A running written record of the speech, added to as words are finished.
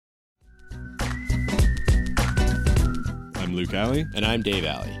I'm Luke Alley. And I'm Dave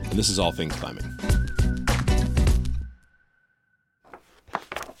Alley, and this is All Things Climbing.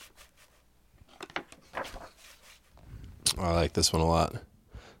 I like this one a lot.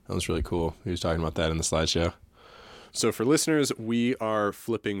 That was really cool. He was talking about that in the slideshow. So for listeners, we are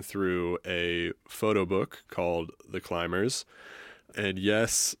flipping through a photo book called The Climbers. And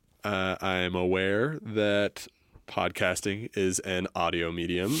yes, I am aware that podcasting is an audio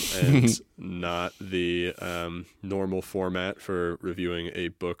medium and not the normal format for reviewing a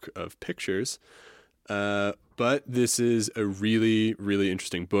book of pictures. But this is a really, really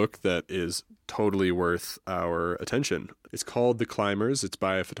interesting book that is totally worth our attention. It's called The Climbers. It's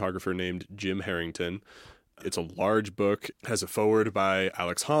by a photographer named Jim Harrington. It's a large book, has a foreword by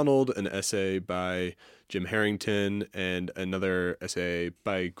Alex Honnold, an essay by Jim Harrington, and another essay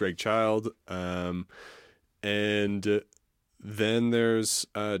by Greg Child. And then there's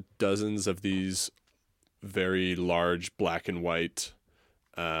dozens of these very large black and white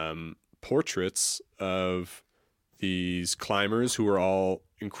portraits of these climbers who are all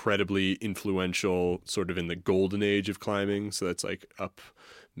incredibly influential sort of in the golden age of climbing. So that's like up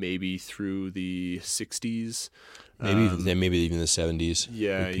maybe through the 60s. Maybe even the 70s.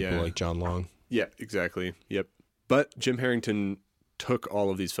 Yeah, with people like John Long. Yeah, exactly. Yep. But Jim Harrington took all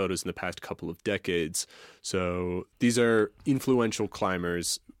of these photos in the past couple of decades. So these are influential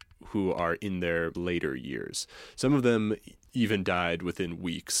climbers who are in their later years. Some of them even died within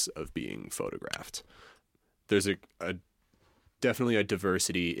weeks of being photographed. There's definitely a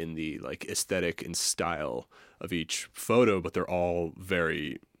diversity in the like aesthetic and style of each photo, but they're all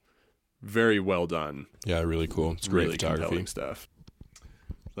very, very well done. Yeah, really cool. It's great really photography compelling stuff.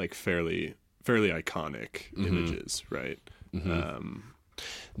 Like fairly iconic images, right? Mm-hmm.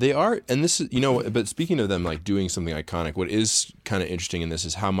 They are, and this is, but speaking of them like doing something iconic, what is kind of interesting in this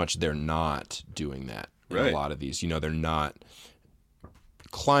is how much they're not doing that in a lot of these. They're not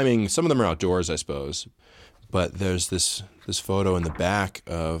climbing. Some of them are outdoors, I suppose, but there's this photo in the back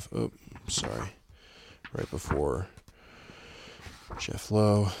of, right before Jeff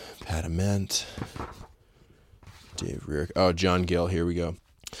Lowe, Pat Ament, Dave Rearick. John Gill, here we go.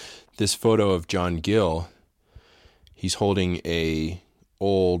 This photo of John Gill, he's holding a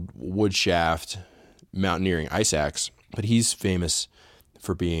old wood shaft mountaineering ice axe, but he's famous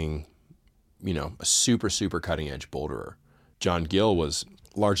for being, a super, super cutting edge boulderer. John Gill was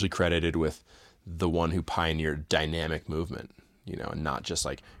largely credited with the one who pioneered dynamic movement, and not just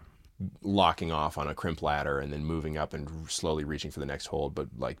like locking off on a crimp ladder and then moving up and slowly reaching for the next hold, but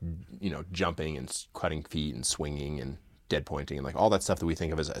like, jumping and cutting feet and swinging and dead pointing and like all that stuff that we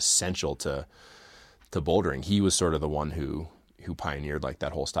think of as essential to bouldering. He was sort of the one who pioneered like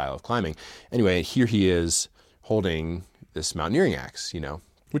that whole style of climbing. Anyway, here he is holding this mountaineering axe,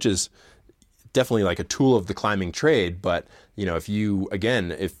 which is definitely like a tool of the climbing trade. But, if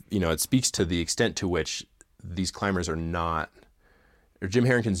it speaks to the extent to which these climbers are not, or Jim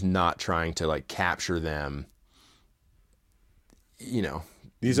Harrington's not trying to like capture them,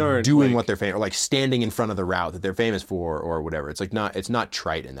 these aren't doing like what they're famous, or like standing in front of the route that they're famous for or whatever. It's like it's not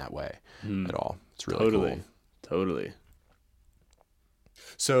trite in that way at all. It's really cool. Totally.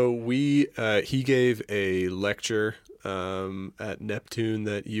 So he gave a lecture at Neptune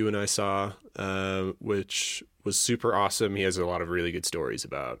that you and I saw, which was super awesome. He has a lot of really good stories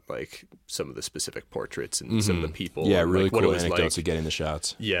about like some of the specific portraits and some of the people. Yeah, and, really like, cool what it was anecdotes like. of getting the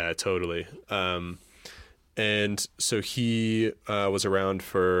shots. Yeah, totally. And so he was around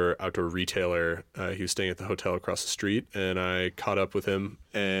for Outdoor Retailer. He was staying at the hotel across the street, and I caught up with him.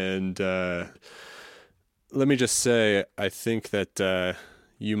 And let me just say, I think that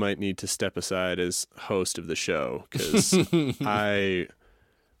you might need to step aside as host of the show, because I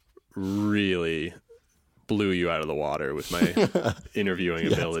really blew you out of the water with my interviewing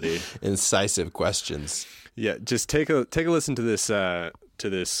ability. Incisive questions. Yeah, just take a listen to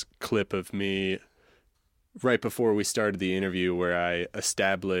this clip of me right before we started the interview, where I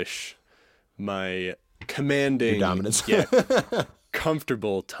establish my commanding, your dominance,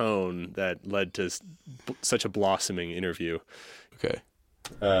 comfortable tone that led to such a blossoming interview. Okay.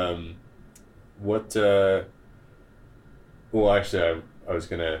 Well, actually, I was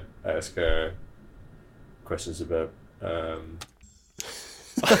gonna ask questions about. Yeah.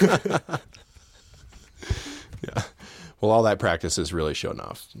 Well, all that practice has really shown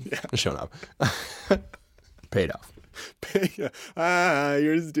off. Paid off.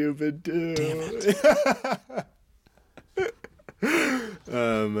 You're stupid too.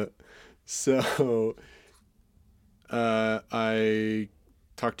 Damn it. So I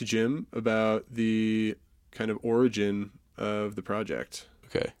talked to Jim about the kind of origin of the project.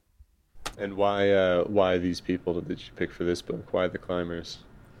 Okay. And why these people did you pick for this book? Why the climbers?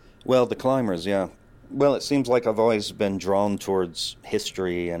 Well, the climbers, yeah. Well, it seems like I've always been drawn towards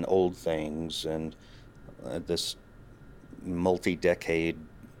history and old things, and this multi-decade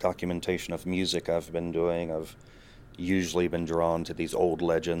documentation of music I've been doing. I've usually been drawn to these old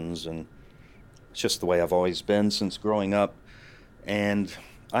legends, and it's just the way I've always been since growing up. And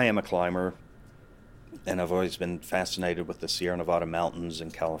I am a climber, and I've always been fascinated with the Sierra Nevada mountains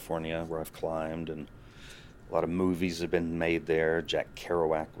in California, where I've climbed, and a lot of movies have been made there. Jack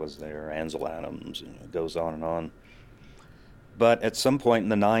Kerouac was there, Ansel Adams, and it goes on and on. But at some point in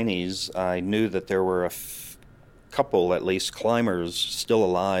the 90s, I knew that there were a couple, at least, climbers still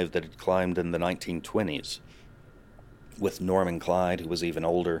alive that had climbed in the 1920s, with Norman Clyde, who was even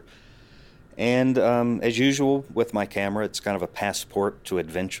older. And as usual with my camera, it's kind of a passport to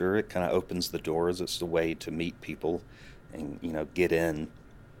adventure. It kind of opens the doors. It's the way to meet people and, get in.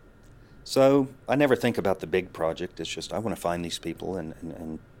 So I never think about the big project. It's just I want to find these people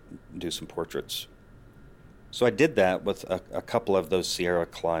and do some portraits. So I did that with a couple of those Sierra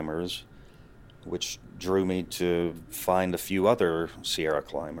climbers, which drew me to find a few other Sierra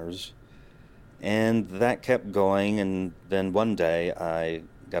climbers. And that kept going, and then one day I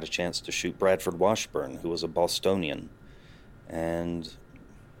got a chance to shoot Bradford Washburn, who was a Bostonian. And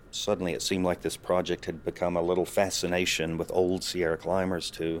suddenly it seemed like this project had become a little fascination with old Sierra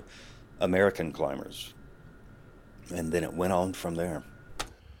climbers to American climbers. And then it went on from there.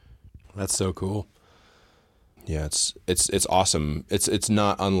 That's so cool. Yeah, it's awesome. It's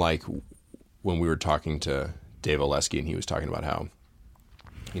not unlike when we were talking to Dave Oleski, and he was talking about how,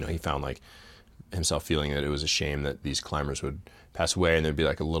 he found like himself feeling that it was a shame that these climbers would pass away, and there'd be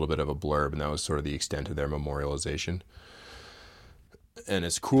like a little bit of a blurb, and that was sort of the extent of their memorialization. And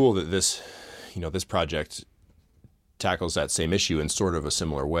it's cool that this project tackles that same issue in sort of a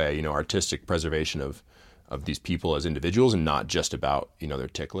similar way, artistic preservation of these people as individuals, and not just about, their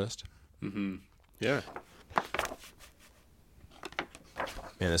tick list. Mm-hmm. Yeah.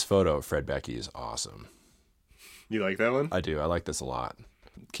 Man, this photo of Fred Beckey is awesome. You like that one? I do. I like this a lot.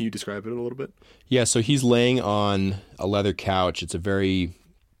 Can you describe it a little bit? Yeah, so he's laying on a leather couch. It's a very,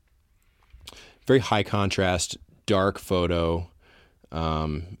 very high contrast, dark photo.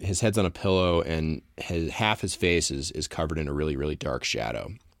 His head's on a pillow, and half his face is covered in a really, really dark shadow.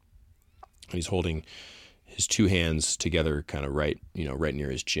 And he's holding his two hands together, kind of right near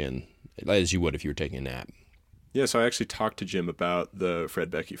his chin, as you would if you were taking a nap. Yeah, so I actually talked to Jim about the Fred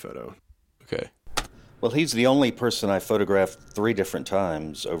Beckey photo. Okay. Well, he's the only person I photographed 3 different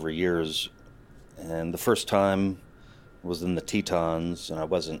times over years. And the first time was in the Tetons, and I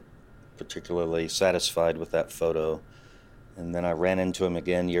wasn't particularly satisfied with that photo. And then I ran into him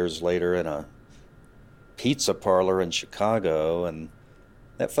again years later in a pizza parlor in Chicago, and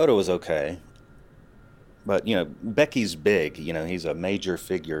that photo was okay. But, Beckey's big. He's a major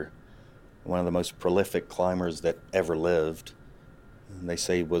figure, one of the most prolific climbers that ever lived. And they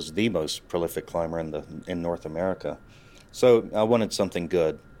say he was the most prolific climber in North America. So I wanted something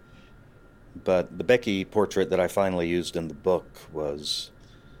good. But the Beckey portrait that I finally used in the book was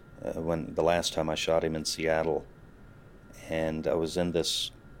when the last time I shot him in Seattle. And I was in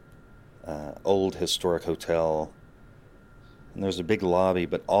this old historic hotel. And there's a big lobby,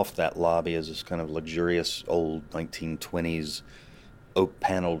 but off that lobby is this kind of luxurious old 1920s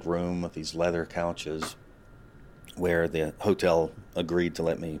oak-paneled room with these leather couches where the hotel agreed to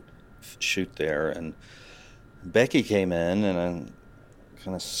let me shoot there. And Beckey came in, and I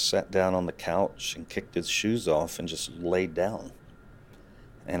kind of sat down on the couch and kicked his shoes off and just laid down.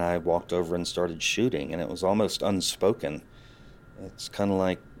 And I walked over and started shooting, and it was almost unspoken. It's kind of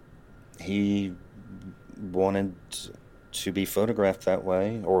like he wanted to be photographed that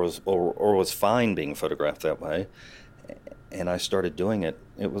way, or was fine being photographed that way, and I started doing it.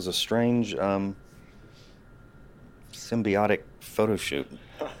 It was a strange symbiotic photo shoot,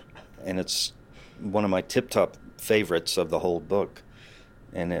 and it's one of my tip-top favorites of the whole book,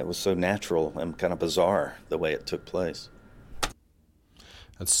 and it was so natural and kind of bizarre the way it took place.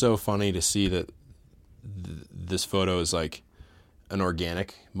 That's so funny to see that this photo is like an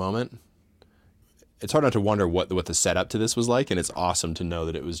organic moment. It's hard not to wonder what the setup to this was like, and it's awesome to know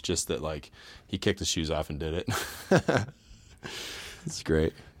that it was just that, like, he kicked his shoes off and did it. It's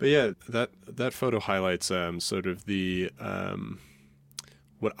great. But yeah, that photo highlights sort of the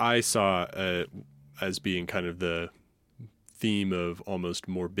what I saw as being kind of the theme of almost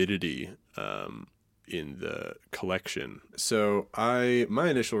morbidity in the collection. So my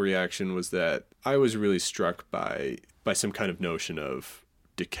initial reaction was that I was really struck by some kind of notion of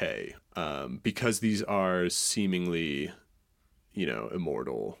decay, because these are seemingly,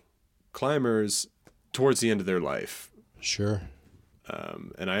 immortal climbers towards the end of their life. Sure.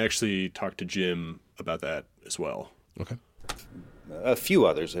 And I actually talked to Jim about that as well. Okay. A few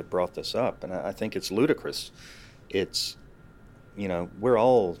others have brought this up, and I think it's ludicrous. It's, we're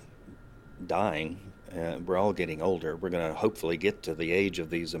all dying. We're all getting older. We're going to hopefully get to the age of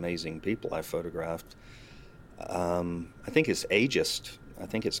these amazing people I photographed. I think it's ageist. I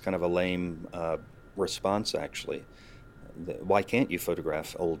think it's kind of a lame response, actually. Why can't you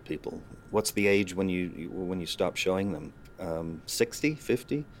photograph old people? What's the age when you stop showing them? 60,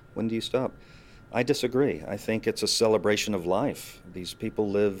 50? When do you stop? I disagree. I think it's a celebration of life. These people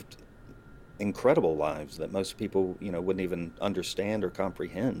lived incredible lives that most people, wouldn't even understand or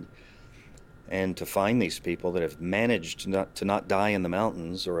comprehend. And to find these people that have managed to not die in the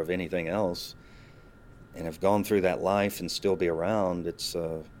mountains or of anything else, and have gone through that life and still be around, it's,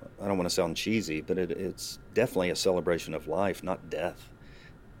 I don't want to sound cheesy, but it's definitely a celebration of life, not death.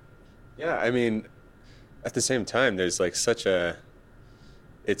 Yeah, I mean, at the same time, there's like such a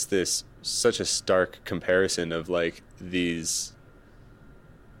stark comparison of like these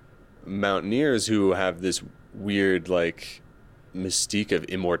mountaineers who have this weird like mystique of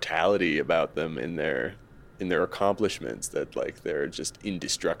immortality about them in their accomplishments, that like they're just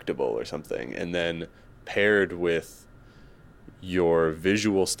indestructible or something, and then paired with your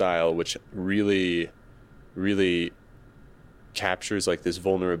visual style, which really, really captures like this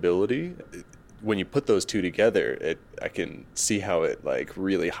vulnerability. When you put those two together, I can see how it like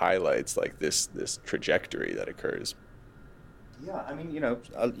really highlights like this trajectory that occurs. Yeah, I mean,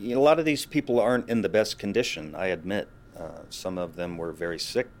 a lot of these people aren't in the best condition, I admit. Some of them were very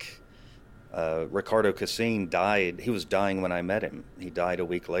sick. Ricardo Cassin died. He was dying when I met him. He died a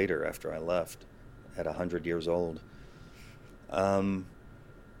week later after I left, at 100 years old. I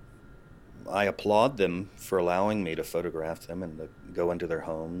applaud them for allowing me to photograph them and to go into their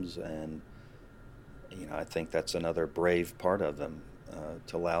homes, and I think that's another brave part of them,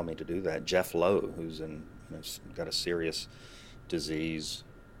 to allow me to do that. Jeff Lowe, who's got a serious disease,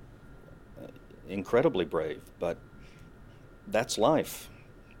 incredibly brave, but that's life.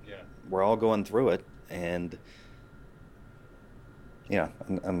 Yeah, we're all going through it, and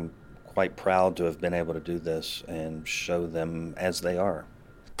I'm quite proud to have been able to do this and show them as they are.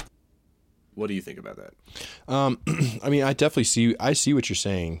 What do you think about that? I mean, I definitely see what you're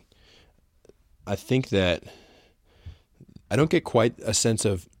saying. I think that I don't get quite a sense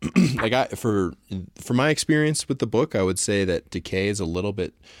of like for my experience with the book, I would say that Decay is a little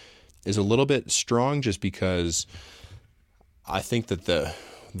bit strong, just because I think that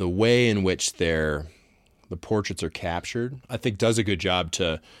the way in which the portraits are captured, I think does a good job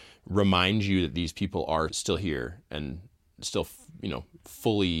to remind you that these people are still here and still,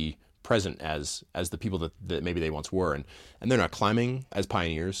 fully present as the people that maybe they once were, and they're not climbing as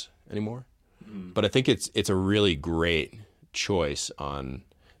pioneers anymore. Mm. But I think it's a really great choice on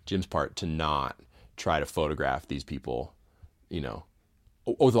Jim's part to not try to photograph these people,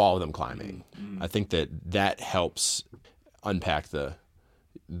 with all of them climbing. Mm. I think that helps unpack the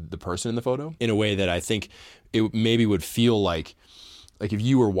person in the photo in a way that I think it maybe would feel like if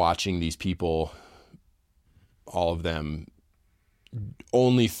you were watching these people, all of them,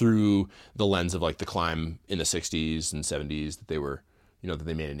 only through the lens of like the climb in the 60s and 70s that they were, that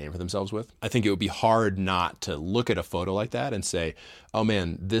they made a name for themselves with. I think it would be hard not to look at a photo like that and say, oh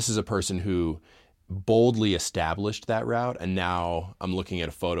man, this is a person who boldly established that route, and now I'm looking at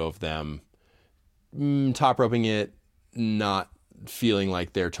a photo of them top roping it, not feeling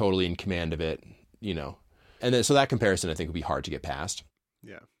like they're totally in command of it, And then, so that comparison, I think, would be hard to get past.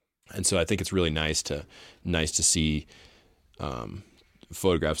 Yeah. And so I think it's really nice to see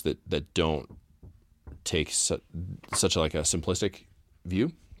photographs that don't take such like a simplistic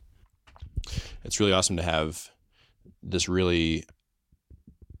view. It's really awesome to have this really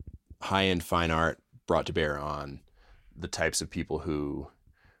high-end fine art brought to bear on the types of people who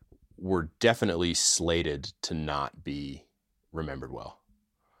were definitely slated to not be remembered well,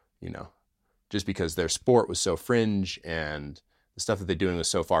 just because their sport was so fringe and the stuff that they're doing was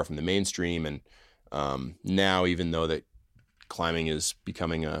so far from the mainstream. And now, even though that climbing is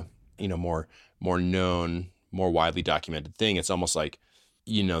becoming a more known, more widely documented thing, it's almost like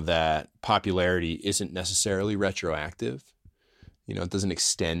that popularity isn't necessarily retroactive. It doesn't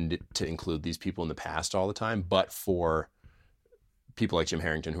extend to include these people in the past all the time, but for people like Jim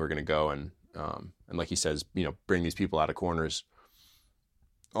Harrington who are going to go and like he says, bring these people out of corners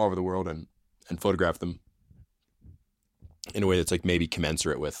all over the world and photograph them in a way that's like maybe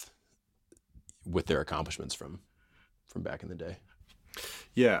commensurate with their accomplishments from back in the day.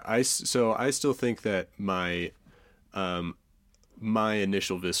 Yeah, so I still think that my my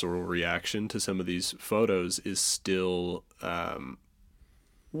initial visceral reaction to some of these photos is still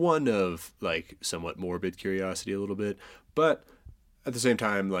one of like somewhat morbid curiosity a little bit, but at the same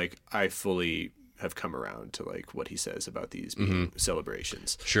time, like I fully have come around to like what he says about these being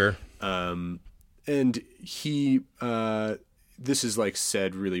celebrations. Sure. And he, this is like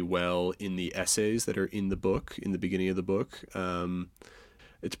said really well in the essays that are in the book, in the beginning of the book.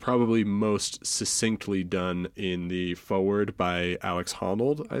 It's probably most succinctly done in the foreword by Alex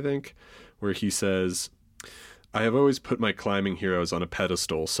Honnold, I think, where he says, "I have always put my climbing heroes on a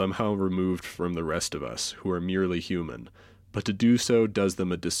pedestal somehow removed from the rest of us, who are merely human, but to do so does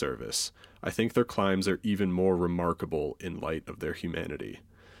them a disservice. I think their climbs are even more remarkable in light of their humanity."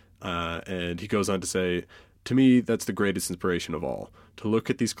 And he goes on to say, "To me, that's the greatest inspiration of all, to look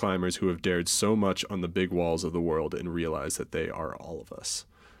at these climbers who have dared so much on the big walls of the world and realize that they are all of us."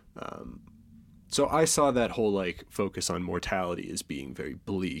 So I saw that whole like focus on mortality as being very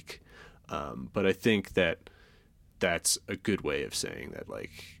bleak. But I think that that's a good way of saying that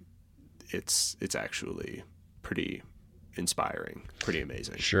like it's actually pretty inspiring, pretty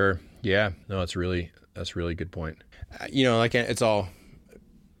amazing. Sure. Yeah. No, that's a really good point. You know, like it's all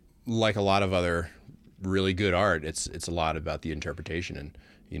like a lot of other really good art. It's a lot about the interpretation, and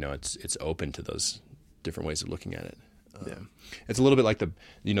you know, it's open to those different ways of looking at it. Yeah. It's a little bit like the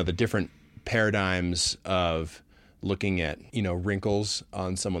different paradigms of looking at, you know, wrinkles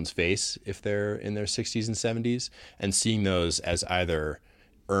on someone's face if they're in their 60s and 70s, and seeing those as either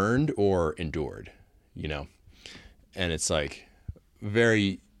earned or endured, you know. And it's like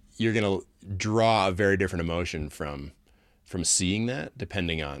you're going to draw a very different emotion from seeing that,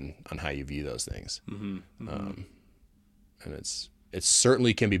 depending on how you view those things. And it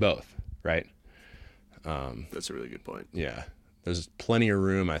certainly can be both, right? That's a really good point. Yeah. There's plenty of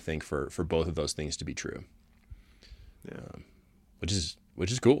room, I think, for both of those things to be true. Yeah. Which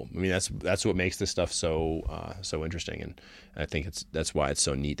is cool. I mean, that's what makes this stuff so interesting, and I think that's why it's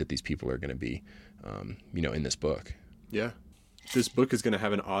so neat that these people are going to be, you know, in this book. Yeah. This book is going to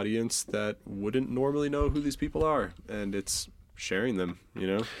have an audience that wouldn't normally know who these people are, and it's sharing them, you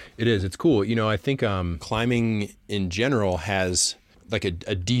know? It is. It's cool. You know, I think climbing in general has like a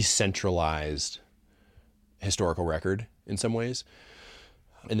decentralized historical record in some ways,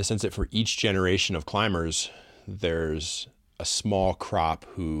 in the sense that for each generation of climbers, there's a small crop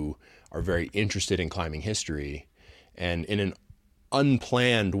who are very interested in climbing history, and in an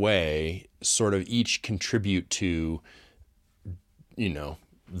unplanned way, sort of each contribute to, you know,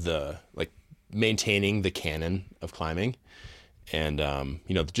 the like maintaining the canon of climbing. And,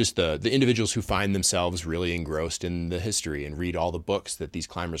 you know, just the individuals who find themselves really engrossed in the history and read all the books that these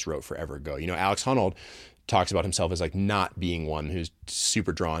climbers wrote forever ago. You know, Alex Honnold talks about himself as like not being one who's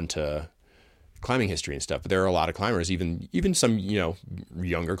super drawn to climbing history and stuff. But there are a lot of climbers, even some, you know,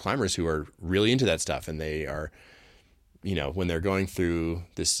 younger climbers who are really into that stuff. And they are, you know, when they're going through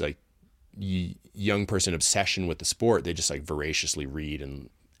this like young person obsession with the sport, they just like voraciously read and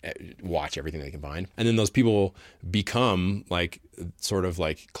watch everything they can find. And then those people become like sort of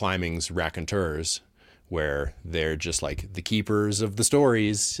like climbing's raconteurs, where they're just like the keepers of the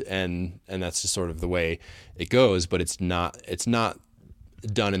stories, and that's just sort of the way it goes. But it's not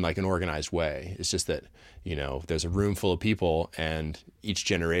done in like an organized way. It's just that, you know, there's a room full of people, and each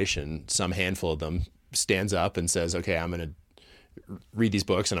generation, some handful of them stands up and says, okay, I'm going to read these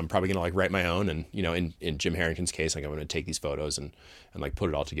books, and I'm probably going to like write my own. And, you know, in Jim Harrington's case, like I'm going to take these photos and like put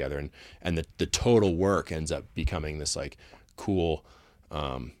it all together. And the total work ends up becoming this like cool,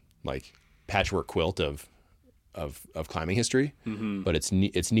 like patchwork quilt of climbing history. But it's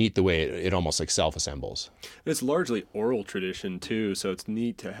neat the way it almost like self-assembles. It's largely oral tradition too, so it's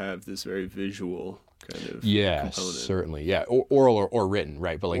neat to have this very visual kind of component. Certainly, yeah, oral or written,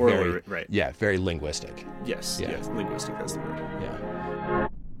 right? But like oral right, yeah, very linguistic. Yes, linguistic, that's the word. Yeah.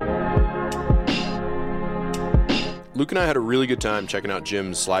 Luke and I had a really good time checking out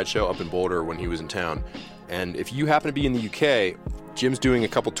Jim's slideshow up in Boulder when he was in town. And if you happen to be in the UK, Jim's doing a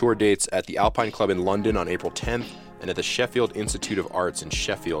couple tour dates at the Alpine Club in London on April 10th and at the Sheffield Institute of Arts in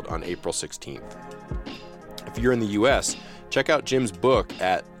Sheffield on April 16th. If you're in the US, check out Jim's book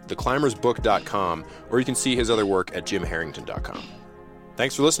at theclimbersbook.com, or you can see his other work at jimharrington.com.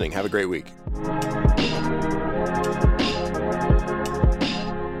 Thanks for listening. Have a great week.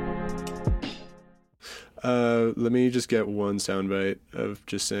 Let me just get one soundbite of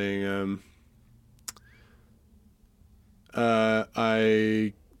just saying,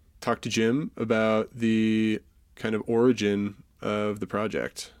 I talked to Jim about the kind of origin of the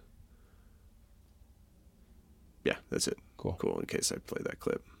project. Yeah, that's it. Cool. In case I play that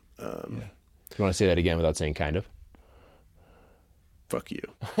clip. You want to say that again without saying kind of? Fuck you.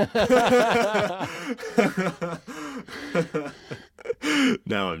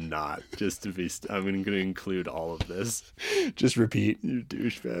 No, I'm not. Just to be, I'm going to include all of this. Just repeat. You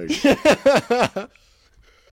douchebag.